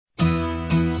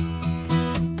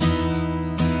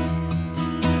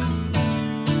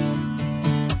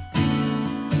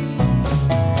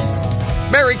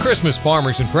Merry Christmas,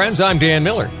 farmers and friends. I'm Dan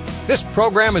Miller. This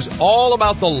program is all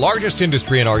about the largest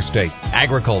industry in our state,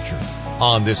 agriculture.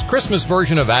 On this Christmas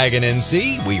version of Ag and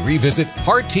NC, we revisit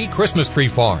Hart Christmas Tree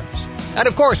Farms. And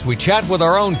of course, we chat with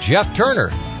our own Jeff Turner.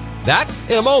 That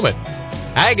in a moment.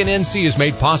 Ag and NC is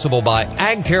made possible by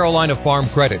Ag Carolina Farm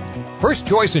Credit, First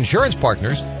Choice Insurance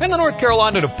Partners, and the North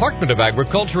Carolina Department of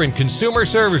Agriculture and Consumer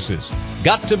Services.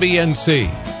 Got to be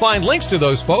NC. Find links to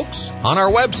those folks on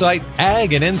our website,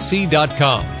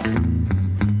 agandnc.com.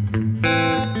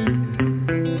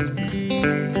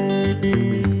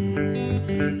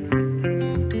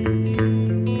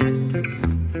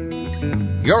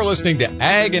 You're listening to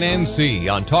Ag and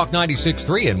NC on Talk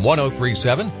 96.3 and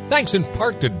 103.7. Thanks in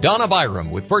part to Donna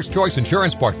Byram with First Choice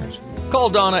Insurance Partners. Call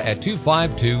Donna at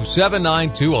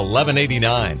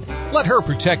 252-792-1189. Let her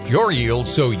protect your yield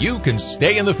so you can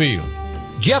stay in the field.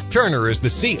 Jeff Turner is the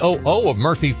COO of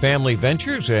Murphy Family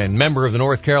Ventures and member of the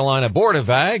North Carolina Board of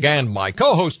Ag and my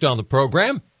co-host on the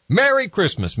program. Merry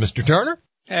Christmas, Mr. Turner.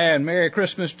 And Merry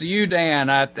Christmas to you, Dan.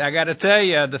 I got to tell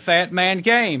you, the fat man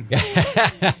came.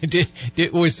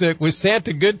 Was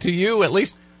Santa good to you, at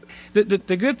least? The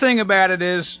good thing about it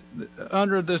is,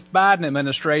 under the Biden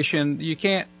administration, you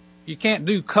can't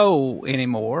do coal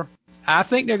anymore. I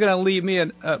think they're going to leave me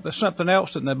something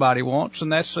else that nobody wants,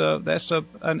 and that's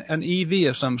an EV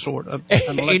of some sort.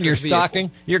 In your stocking?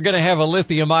 You're going to have a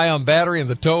lithium-ion battery in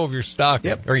the toe of your stocking.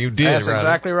 Yep. Or you did, That's rather.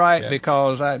 Exactly right, yeah.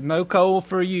 Because no coal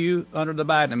for you under the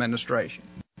Biden administration.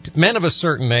 Men of a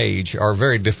certain age are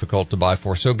very difficult to buy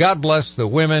for, so God bless the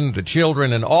women, the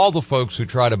children, and all the folks who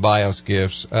try to buy us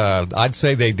gifts. I'd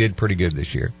say they did pretty good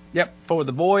this year. Yep. For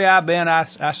the boy I've been, I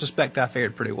suspect I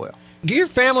fared pretty well. Do your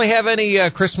family have any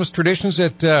Christmas traditions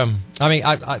that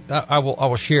I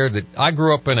will share that I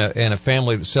grew up in a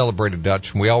family that celebrated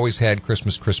Dutch, and we always had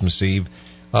Christmas Eve.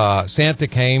 Santa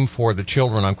came for the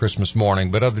children on Christmas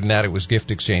morning, but other than that, it was gift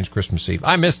exchange Christmas Eve.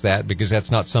 I miss that because that's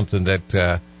not something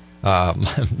that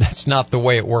that's not the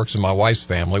way it works in my wife's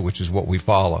family, which is what we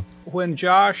follow. When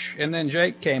Josh and then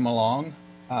Jake came along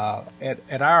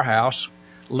at our house,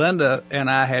 Linda and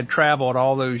I had traveled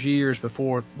all those years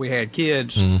before we had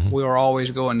kids. Mm-hmm. We were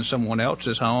always going to someone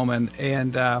else's home,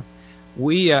 and I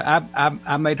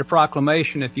made a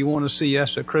proclamation: if you want to see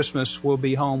us at Christmas, we'll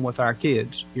be home with our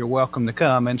kids. You're welcome to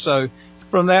come. And so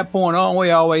from that point on,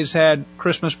 we always had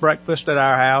Christmas breakfast at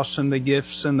our house and the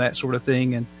gifts and that sort of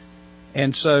thing.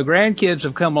 And so grandkids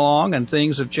have come along and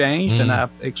things have changed. Mm-hmm. And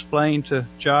I've explained to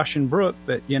Josh and Brooke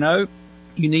that,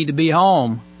 you need to be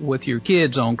home with your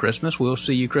kids on Christmas. We'll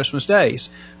see you Christmas days.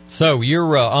 So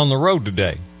you're on the road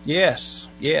today? Yes.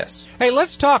 Hey,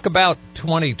 let's talk about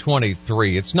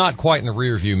 2023. It's not quite in the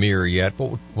rearview mirror yet,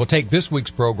 but we'll take this week's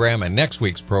program and next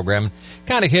week's program,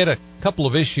 kind of hit a couple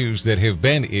of issues that have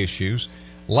been issues.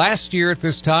 Last year at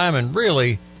this time, and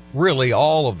really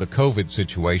all of the COVID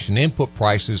situation, input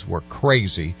prices were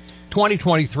crazy.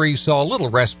 2023 saw a little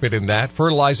respite in that.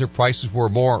 Fertilizer prices were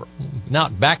more,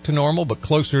 not back to normal, but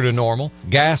closer to normal.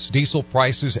 Gas, diesel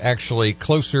prices actually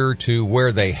closer to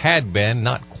where they had been,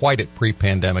 not quite at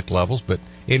pre-pandemic levels, but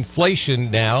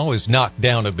inflation now is knocked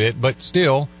down a bit, but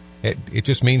still, it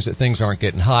just means that things aren't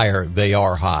getting higher. They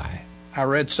are high. I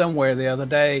read somewhere the other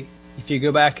day, if you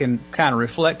go back and kind of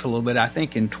reflect a little bit, I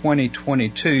think in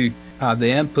 2022, the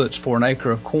inputs for an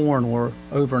acre of corn were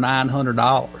over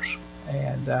 $900.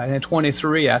 And in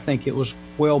 23, I think it was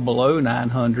well below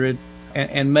 900,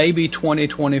 and maybe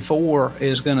 2024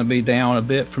 is going to be down a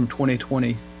bit from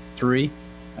 2023.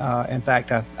 In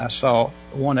fact, I saw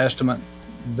one estimate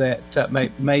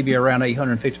that maybe around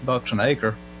 $850 an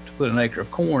acre to put an acre of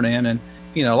corn in. And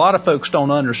a lot of folks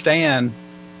don't understand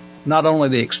not only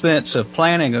the expense of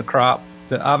planting a crop,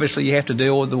 but obviously you have to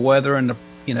deal with the weather and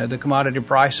the commodity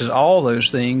prices, all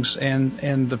those things,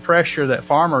 and the pressure that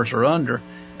farmers are under.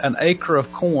 An acre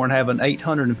of corn having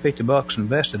 $850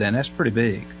 invested in, that's pretty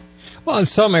big. Well, in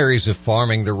some areas of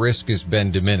farming, the risk has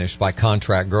been diminished by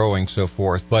contract growing, so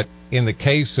forth. But in the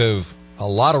case of a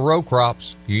lot of row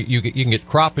crops, you can get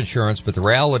crop insurance, but the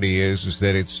reality is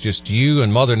that it's just you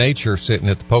and Mother Nature sitting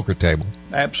at the poker table.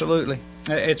 Absolutely.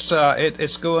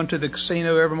 It's going to the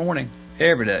casino every morning,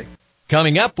 every day.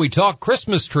 Coming up, we talk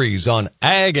Christmas trees on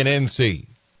Ag and NC.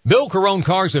 Bill Carone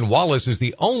Cars in Wallace is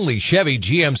the only Chevy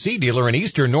GMC dealer in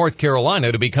eastern North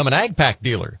Carolina to become an AgPack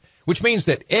dealer, which means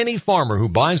that any farmer who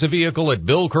buys a vehicle at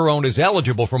Bill Carone is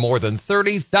eligible for more than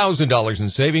 $30,000 in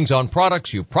savings on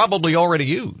products you probably already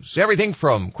use, everything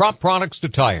from crop products to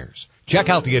tires. Check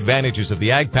out the advantages of the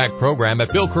AgPack program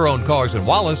at Bill Carone Cars in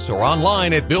Wallace or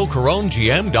online at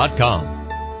BillCaroneGM.com.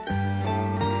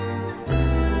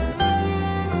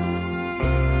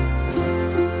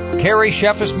 Carrie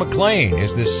Chefas McClain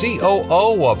is the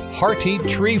COO of Hart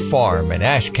Tree Farm in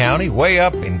Ashe County, way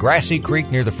up in Grassy Creek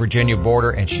near the Virginia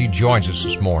border, and she joins us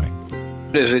this morning.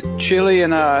 Is it chilly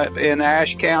in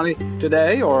Ashe County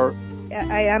today, or?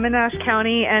 I am in Ashe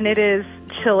County, and it is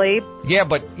chilly. Yeah,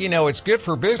 but, it's good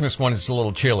for business when it's a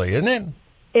little chilly, isn't it?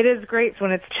 It is great when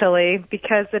it's chilly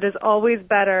because it is always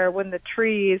better when the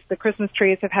Christmas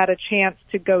trees, have had a chance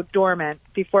to go dormant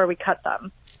before we cut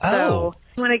them. Oh.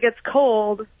 So when it gets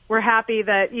cold, we're happy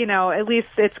that, at least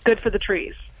it's good for the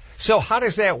trees. So how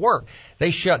does that work?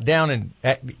 They shut down and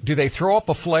do they throw up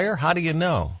a flare? How do you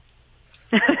know?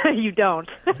 You don't.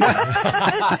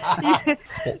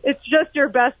 It's just your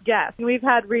best guess. We've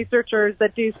had researchers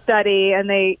that do studies on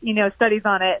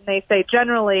it, and they say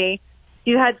generally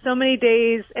you had so many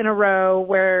days in a row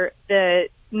where the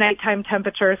nighttime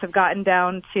temperatures have gotten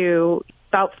down to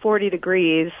about 40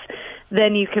 degrees,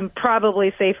 then you can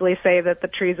probably safely say that the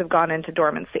trees have gone into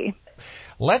dormancy.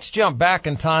 Let's jump back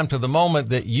in time to the moment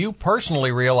that you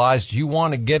personally realized you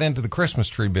want to get into the Christmas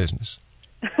tree business.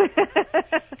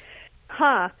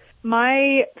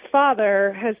 My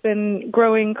father has been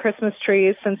growing Christmas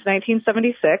trees since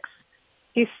 1976.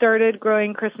 He started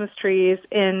growing Christmas trees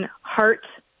in Hart,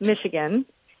 Michigan.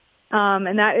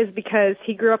 And that is because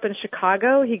he grew up in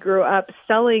Chicago. He grew up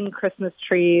selling Christmas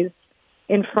trees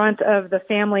in front of the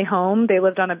family home. They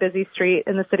lived on a busy street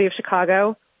in the city of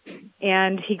Chicago.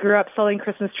 And he grew up selling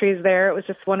Christmas trees there. It was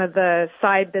just one of the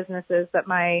side businesses that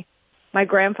my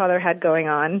grandfather had going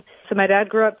on. So my dad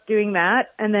grew up doing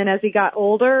that. And then as he got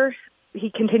older,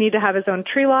 he continued to have his own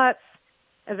tree lots.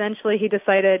 Eventually he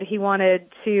decided he wanted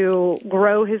to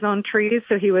grow his own trees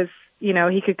so he was,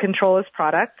 he could control his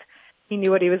product. He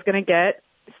knew what he was going to get.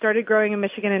 Started growing in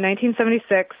Michigan in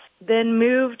 1976, then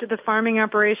moved the farming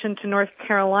operation to North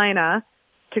Carolina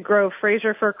to grow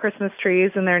Fraser fir Christmas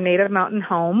trees in their native mountain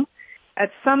home.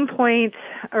 At some point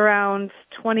around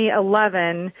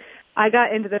 2011, I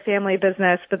got into the family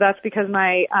business, but that's because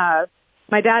my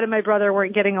dad and my brother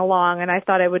weren't getting along, and I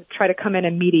thought I would try to come in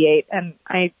and mediate. And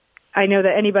I know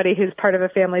that anybody who's part of a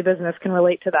family business can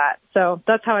relate to that. So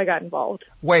that's how I got involved.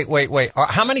 Wait.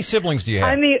 How many siblings do you have?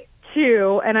 I'm the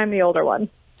two, and I'm the older one.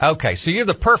 Okay, so you're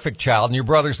the perfect child, and your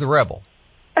brother's the rebel.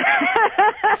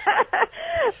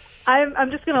 I'm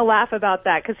just going to laugh about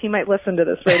that because he might listen to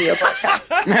this radio broadcast.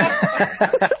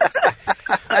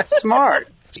 That's smart.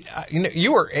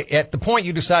 You were at the point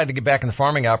you decided to get back in the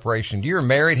farming operation. You were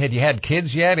married. Had you had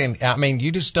kids yet? And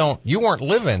you weren't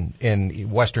living in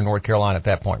Western North Carolina at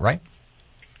that point, right?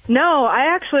 No,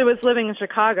 I actually was living in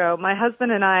Chicago. My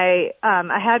husband and I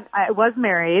was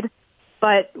married,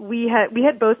 but we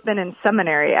had both been in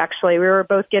seminary. Actually, we were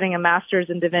both getting a master's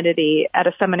in divinity at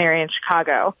a seminary in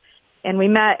Chicago, and we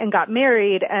met and got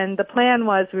married. And the plan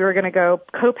was we were going to go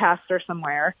co-pastor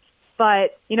somewhere.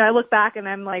 But, I look back and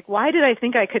I'm like, why did I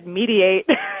think I could mediate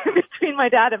between my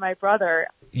dad and my brother?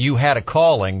 You had a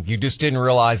calling. You just didn't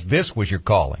realize this was your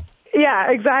calling.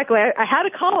 Yeah, exactly. I had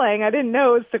a calling. I didn't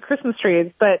know it was the Christmas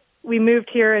trees, but we moved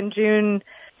here in June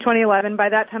 2011. By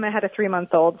that time I had a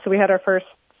 3-month-old, so we had our first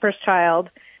child.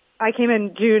 I came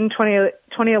in June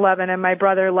 2011 and my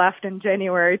brother left in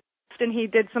January. And he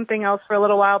did something else for a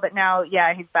little while, but now,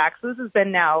 he's back. So this has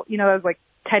been now, it was like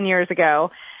 10 years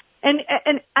ago. And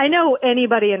I know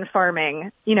anybody in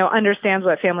farming, understands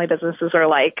what family businesses are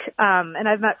like. And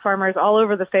I've met farmers all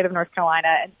over the state of North Carolina.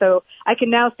 And so I can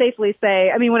now safely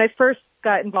say, when I first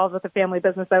got involved with the family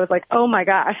business, I was like, oh my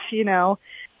gosh,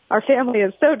 our family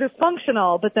is so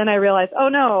dysfunctional. But then I realized, oh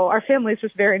no, our family is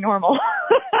just very normal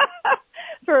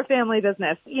for a family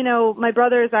business. My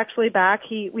brother is actually back.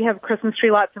 We have Christmas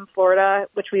tree lots in Florida,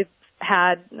 which we've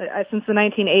had since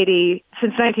 1980.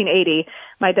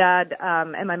 My dad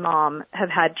and my mom have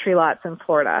had tree lots in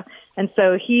Florida, and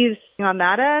so he's on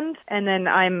that end, and then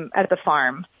I'm at the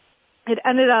farm. It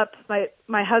ended up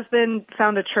my husband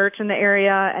found a church in the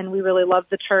area, and we really loved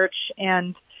the church,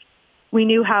 and we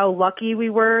knew how lucky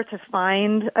we were to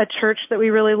find a church that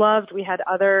we really loved. We had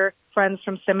other friends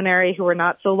from seminary who were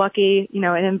not so lucky, in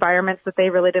environments that they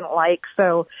really didn't like,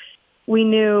 so we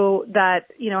knew that,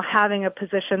 having a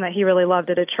position that he really loved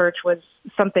at a church was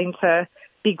something to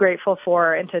be grateful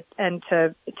for and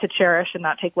to cherish and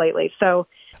not take lightly. So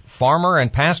farmer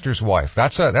and pastor's wife.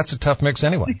 That's a tough mix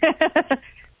anyway.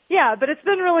 Yeah, but it's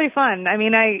been really fun.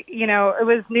 It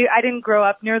was new. I didn't grow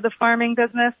up near the farming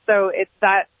business, so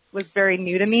that was very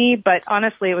new to me, but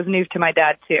honestly it was new to my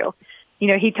dad too.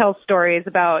 He tells stories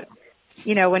about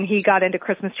when he got into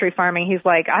Christmas tree farming, he's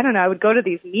like, I don't know, I would go to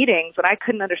these meetings and I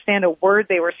couldn't understand a word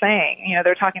they were saying. They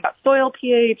were talking about soil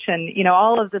pH and,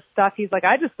 all of this stuff. He's like,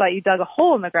 I just thought you dug a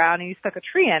hole in the ground and you stuck a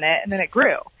tree in it and then it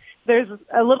grew. there's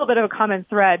a little bit of a common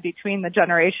thread between the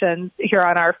generations here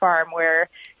on our farm where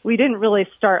we didn't really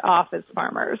start off as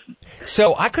farmers.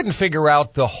 So I couldn't figure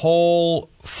out the whole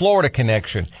Florida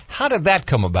connection. How did that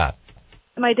come about?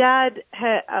 My dad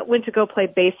went to go play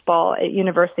baseball at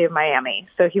University of Miami.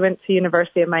 So he went to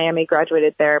University of Miami,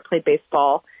 graduated there, played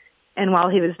baseball. And while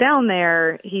he was down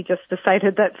there, he just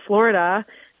decided that Florida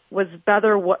was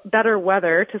better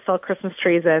weather to sell Christmas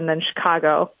trees in than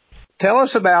Chicago. Tell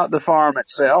us about the farm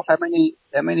itself. How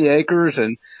many acres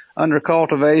and under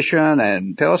cultivation,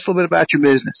 and tell us a little bit about your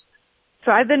business.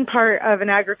 So I've been part of an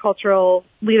agricultural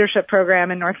leadership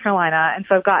program in North Carolina, and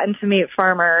so I've gotten to meet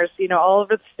farmers, all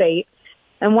over the state.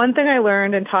 And one thing I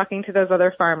learned in talking to those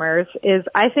other farmers is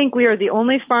I think we are the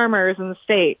only farmers in the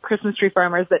state, Christmas tree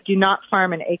farmers, that do not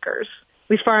farm in acres.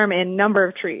 We farm in number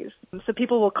of trees. So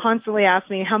people will constantly ask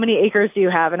me, how many acres do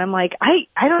you have? And I'm like,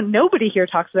 I don't, nobody here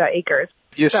talks about acres.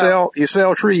 You sell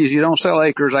trees, you don't sell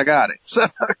acres. I got it. So.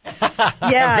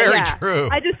 Yeah, Very true.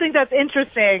 I just think that's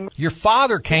interesting. Your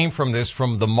father came from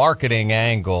the marketing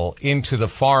angle into the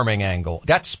farming angle.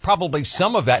 That's probably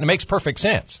some of that, and it makes perfect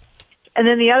sense. And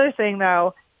then the other thing,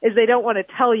 though, is they don't want to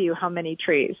tell you how many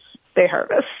trees they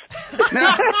harvest.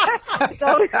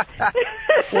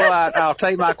 Well, I'll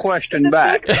take my question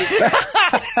back. How's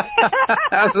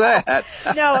that?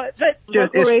 No, but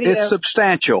it's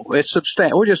substantial. We'll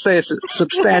just say it's a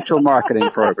substantial marketing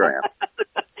program.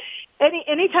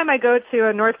 Anytime I go to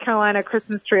a North Carolina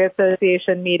Christmas Tree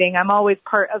Association meeting, I'm always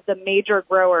part of the major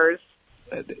growers.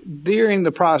 During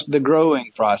the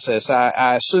growing process,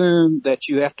 I assume that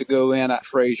you have to go in at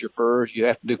Fraser Firs. You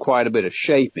have to do quite a bit of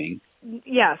shaping.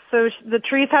 Yes, so the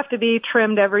trees have to be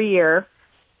trimmed every year.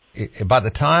 By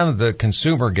the time the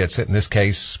consumer gets it, in this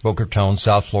case, Boca Raton,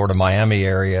 South Florida, Miami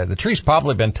area, the tree's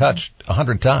probably been touched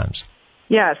 100 times.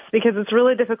 Yes, because it's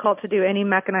really difficult to do any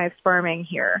mechanized farming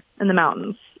here in the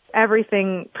mountains.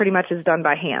 Everything pretty much is done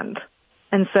by hand.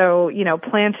 And so,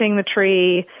 planting the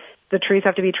trees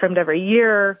have to be trimmed every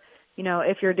year.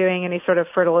 If you're doing any sort of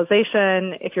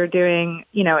fertilization, if you're doing,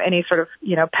 any sort of,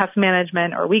 pest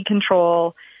management or weed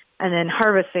control, and then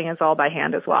harvesting is all by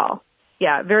hand as well.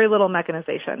 Yeah, very little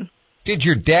mechanization. Did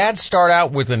your dad start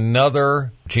out with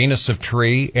another genus of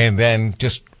tree and then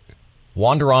just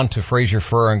wander on to Fraser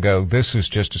Fir and go, this is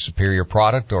just a superior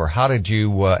product? Or how did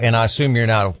you, and I assume you're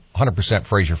now 100%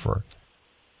 Fraser Fir?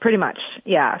 Pretty much,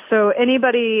 yeah. So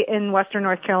anybody in Western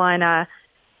North Carolina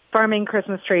farming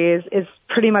Christmas trees is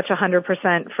pretty much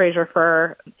 100% Fraser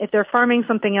Fir. If they're farming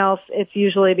something else, it's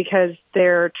usually because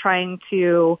they're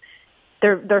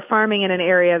farming in an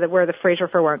area where the Fraser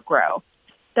Fir won't grow.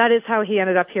 That is how he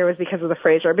ended up here, was because of the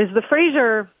Fraser. Because the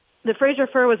Fraser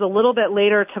Fir was a little bit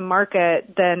later to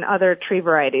market than other tree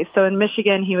varieties. So in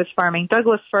Michigan, he was farming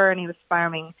Douglas fir and he was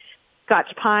farming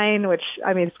Scotch pine, which,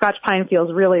 Scotch pine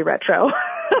feels really retro.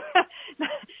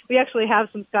 We actually have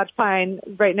some Scotch pine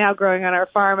right now growing on our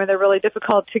farm, and they're really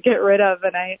difficult to get rid of.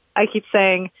 And I keep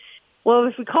saying, well,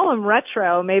 if we call them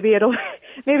retro, maybe it'll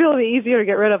be easier to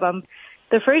get rid of them.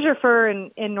 The Fraser Fir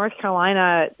in North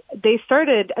Carolina,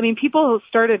 people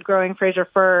started growing Fraser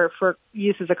Fir for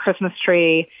use as a Christmas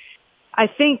tree, I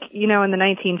think, in the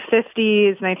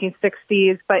 1950s,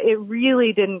 1960s, but it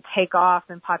really didn't take off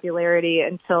in popularity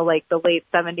until like the late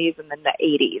 70s and then the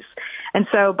 80s. And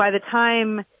so by the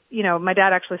time, my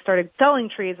dad actually started selling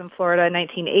trees in Florida in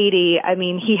 1980,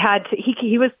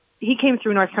 he came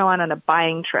through North Carolina on a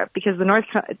buying trip because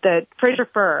the Fraser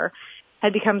Fir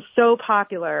had become so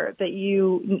popular that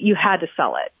you had to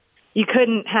sell it. You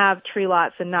couldn't have tree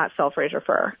lots and not sell Fraser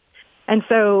Fir. And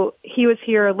so he was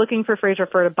here looking for Fraser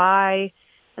Fir to buy,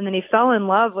 and then he fell in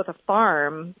love with a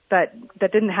farm that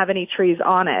didn't have any trees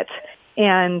on it,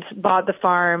 and bought the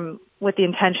farm with the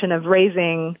intention of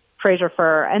raising Fraser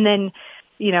Fir. And then,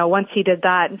 once he did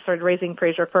that and started raising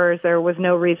Fraser Firs, there was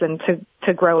no reason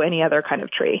to grow any other kind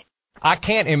of tree. I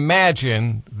can't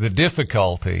imagine the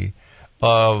difficulty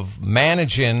of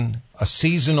managing a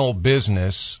seasonal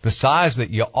business the size that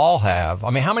you all have.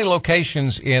 How many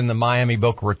locations in the Miami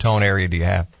Boca Raton area do you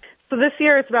have? So this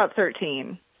year it's about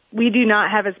 13. We do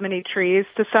not have as many trees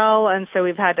to sell, and so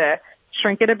we've had to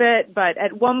shrink it a bit. But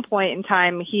at one point in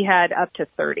time, he had up to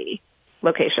 30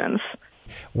 locations.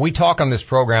 We talk on this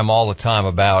program all the time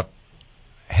about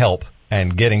help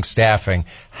and getting staffing.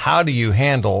 How do you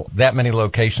handle that many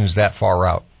locations that far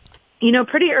out?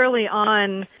 Pretty early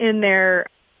on in their,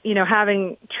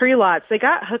 having tree lots, they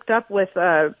got hooked up with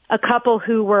a couple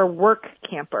who were work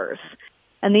campers.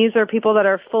 And these are people that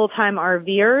are full-time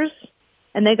RVers,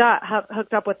 and they got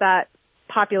hooked up with that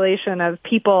population of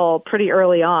people pretty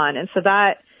early on. And so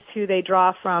that's who they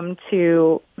draw from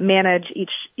to manage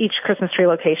each Christmas tree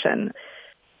location.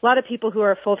 a lot of people who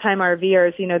are full-time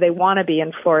RVers, they want to be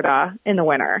in Florida in the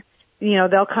winter.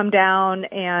 They'll come down,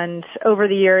 and over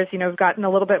the years, we've gotten a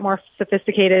little bit more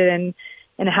sophisticated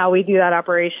in how we do that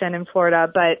operation in Florida.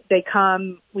 But they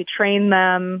come, we train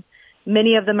them.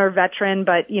 Many of them are veteran,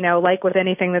 but, like with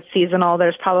anything that's seasonal,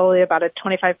 there's probably about a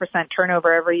 25%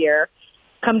 turnover every year.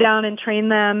 Come down and train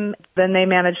them. Then they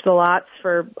manage the lots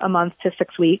for a month to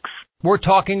 6 weeks. We're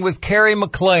talking with Carrie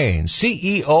McClain,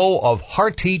 CEO of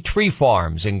Hart Tree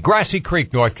Farms in Grassy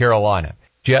Creek, North Carolina.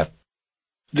 Jeff?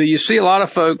 Do you see a lot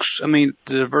of folks, the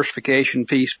diversification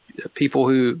piece, people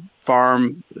who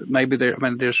farm,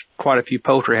 there's quite a few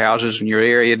poultry houses in your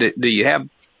area. Do you have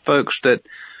folks that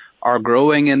are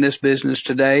growing in this business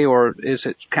today, or is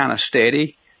it kind of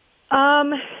steady?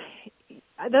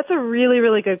 That's a really,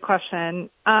 really good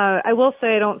question. I will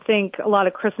say I don't think a lot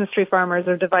of Christmas tree farmers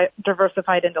are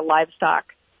diversified into livestock.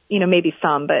 Maybe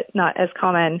some, but not as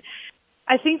common.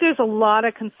 I think there's a lot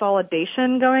of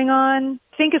consolidation going on.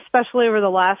 I think especially over the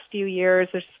last few years,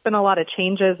 there's been a lot of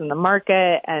changes in the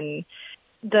market, and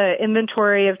the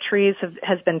inventory of trees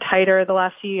has been tighter the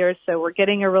last few years. So we're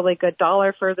getting a really good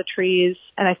dollar for the trees.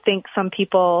 And I think some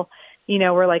people,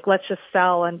 were like, let's just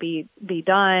sell and be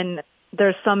done.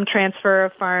 There's some transfer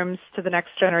of farms to the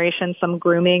next generation, some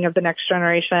grooming of the next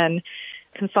generation,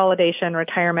 consolidation,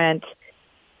 retirement.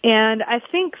 And I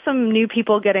think some new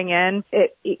people getting in,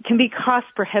 it can be cost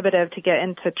prohibitive to get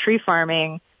into tree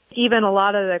farming. Even a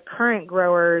lot of the current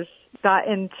growers got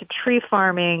into tree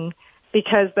farming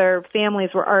because their families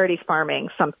were already farming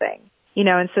something,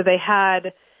 and so they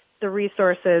had the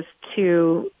resources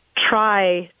to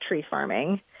try tree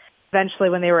farming. Eventually,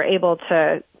 when they were able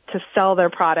to sell their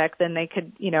product, then they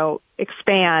could,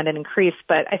 expand and increase.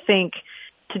 But I think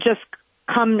to just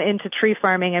come into tree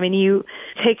farming, you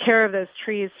take care of those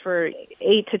trees for 8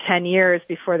 to 10 years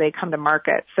before they come to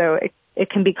market. So it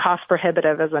can be cost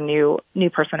prohibitive as a new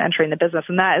person entering the business.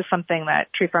 And that is something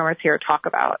that tree farmers here talk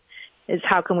about, is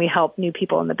how can we help new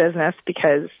people in the business,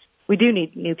 because we do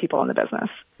need new people in the business.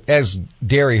 As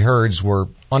dairy herds were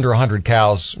under 100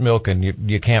 cows milking,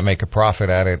 you can't make a profit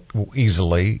at it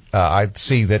easily. I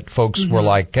see that folks were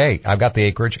like, hey, I've got the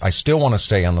acreage. I still want to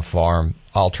stay on the farm.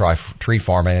 I'll try tree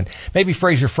farming. And maybe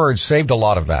Fraser Furd saved a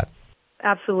lot of that.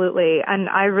 Absolutely. And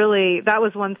that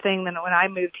was one thing that when I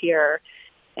moved here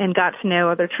and got to know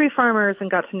other tree farmers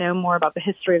and got to know more about the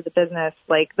history of the business,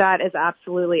 like that is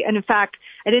absolutely, and in fact,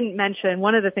 I didn't mention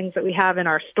one of the things that we have in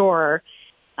our store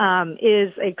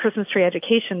is a Christmas tree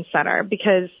education center,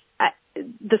 because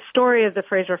the story of the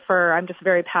Fraser fir, I'm just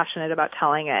very passionate about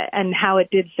telling it, and how it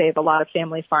did save a lot of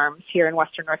family farms here in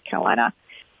Western North Carolina.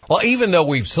 Well, even though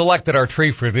we've selected our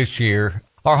tree for this year,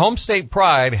 our home state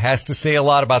pride has to say a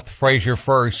lot about the Fraser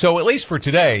fir. So at least for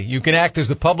today, you can act as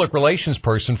the public relations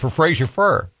person for Fraser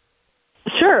fir.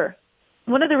 Sure.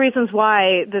 One of the reasons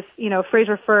why this,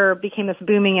 Fraser fir became this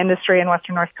booming industry in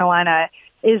Western North Carolina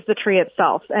is the tree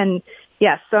itself. And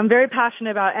yes, so I'm very passionate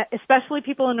about, especially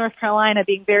people in North Carolina,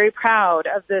 being very proud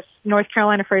of this North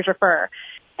Carolina Fraser fir.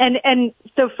 And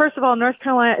so first of all, North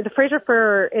Carolina, the Fraser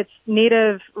fir, its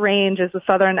native range is the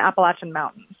southern Appalachian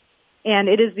Mountains. And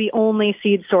it is the only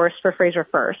seed source for Fraser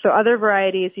fir. So other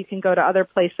varieties, you can go to other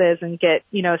places and get,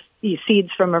 seeds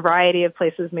from a variety of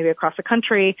places, maybe across the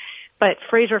country. But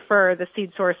Fraser fir, the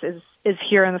seed source is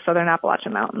here in the southern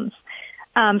Appalachian Mountains.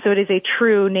 So it is a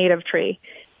true native tree.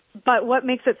 But what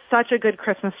makes it such a good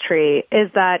Christmas tree is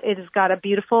that it has got a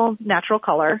beautiful natural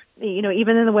color.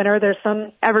 Even in the winter, there's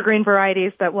some evergreen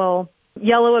varieties that will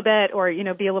yellow a bit or,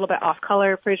 be a little bit off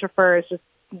color. Fraser fir is just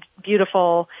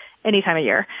beautiful any time of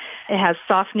year. It has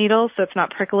soft needles, so it's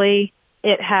not prickly.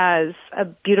 It has a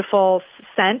beautiful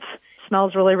scent,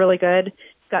 smells really, really good.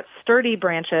 It's got sturdy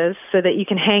branches so that you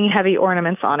can hang heavy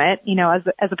ornaments on it,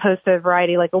 as opposed to a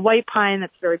variety like a white pine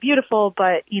that's very beautiful,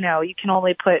 but, you can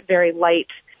only put very light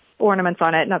ornaments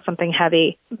on it, not something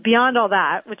heavy. Beyond all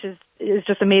that, which is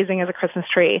just amazing as a Christmas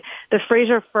tree, the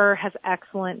Fraser fir has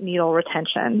excellent needle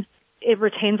retention. It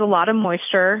retains a lot of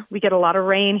moisture. We get a lot of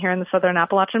rain here in the southern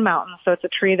Appalachian Mountains, so it's a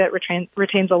tree that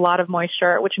retains a lot of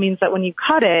moisture, which means that when you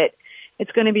cut it,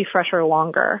 it's going to be fresher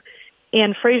longer.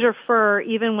 And Fraser fir,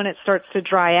 even when it starts to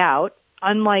dry out,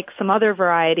 unlike some other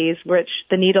varieties, which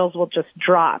the needles will just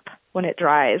drop when it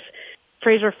dries,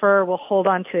 Fraser fir will hold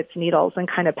on to its needles and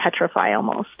kind of petrify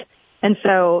almost. And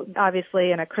so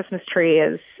obviously in a Christmas tree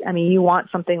you want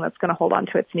something that's going to hold on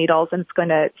to its needles and it's going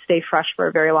to stay fresh for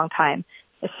a very long time,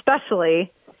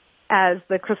 especially as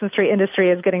the Christmas tree industry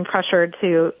is getting pressured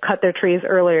to cut their trees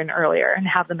earlier and earlier and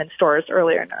have them in stores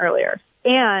earlier and earlier.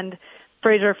 And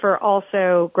Fraser fir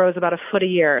also grows about a foot a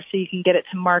year, so you can get it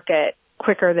to market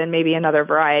quicker than maybe another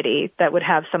variety that would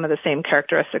have some of the same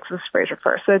characteristics as Fraser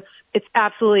fir. So it's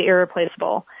absolutely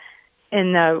irreplaceable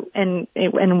in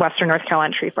Western North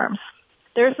Carolina tree farms.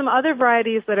 There are some other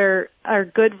varieties that are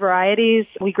good varieties.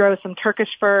 We grow some Turkish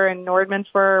fir and Nordman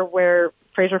fir where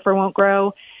Fraser fir won't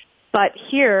grow. But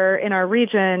here in our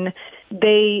region,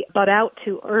 they bud out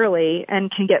too early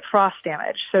and can get frost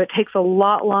damage. So it takes a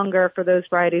lot longer for those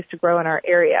varieties to grow in our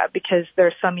area because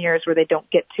there's some years where they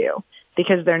don't get to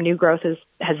because their new growth has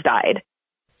died.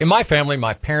 In my family,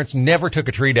 my parents never took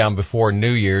a tree down before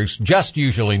New Year's, just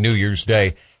usually New Year's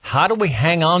Day. How do we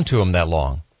hang on to them that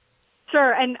long?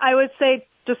 Sure, and I would say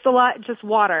just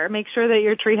water. Make sure that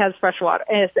your tree has fresh water,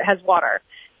 it has water,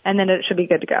 and then it should be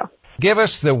good to go. Give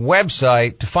us the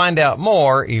website to find out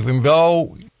more. Even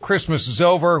though Christmas is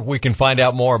over, we can find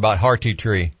out more about Hart Tea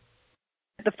Tree.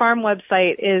 The farm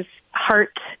website is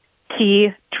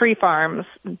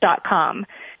harttreefarms.com.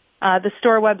 The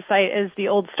store website is the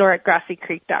old store at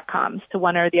grassycreek.com. So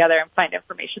one or the other and find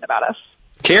information about us.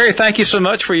 Carrie, thank you so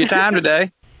much for your time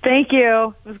today. Thank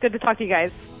you. It was good to talk to you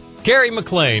guys. Carrie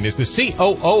McClain is the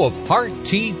COO of Hart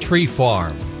Tea Tree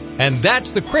Farm. And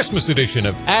that's the Christmas edition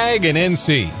of Ag and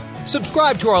NC.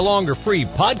 Subscribe to our longer free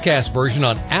podcast version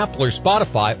on Apple or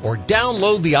Spotify or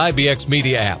download the IBX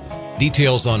Media app.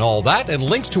 Details on all that and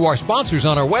links to our sponsors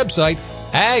on our website,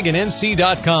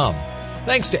 agandnc.com.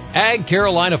 Thanks to Ag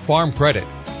Carolina Farm Credit,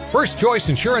 First Choice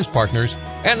Insurance Partners,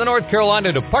 and the North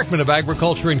Carolina Department of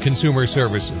Agriculture and Consumer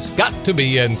Services. Got to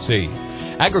be NC.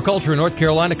 Agriculture in North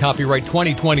Carolina, copyright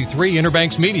 2023,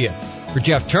 Interbanks Media. For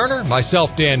Jeff Turner,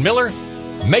 myself, Dan Miller,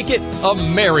 make it a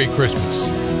Merry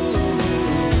Christmas.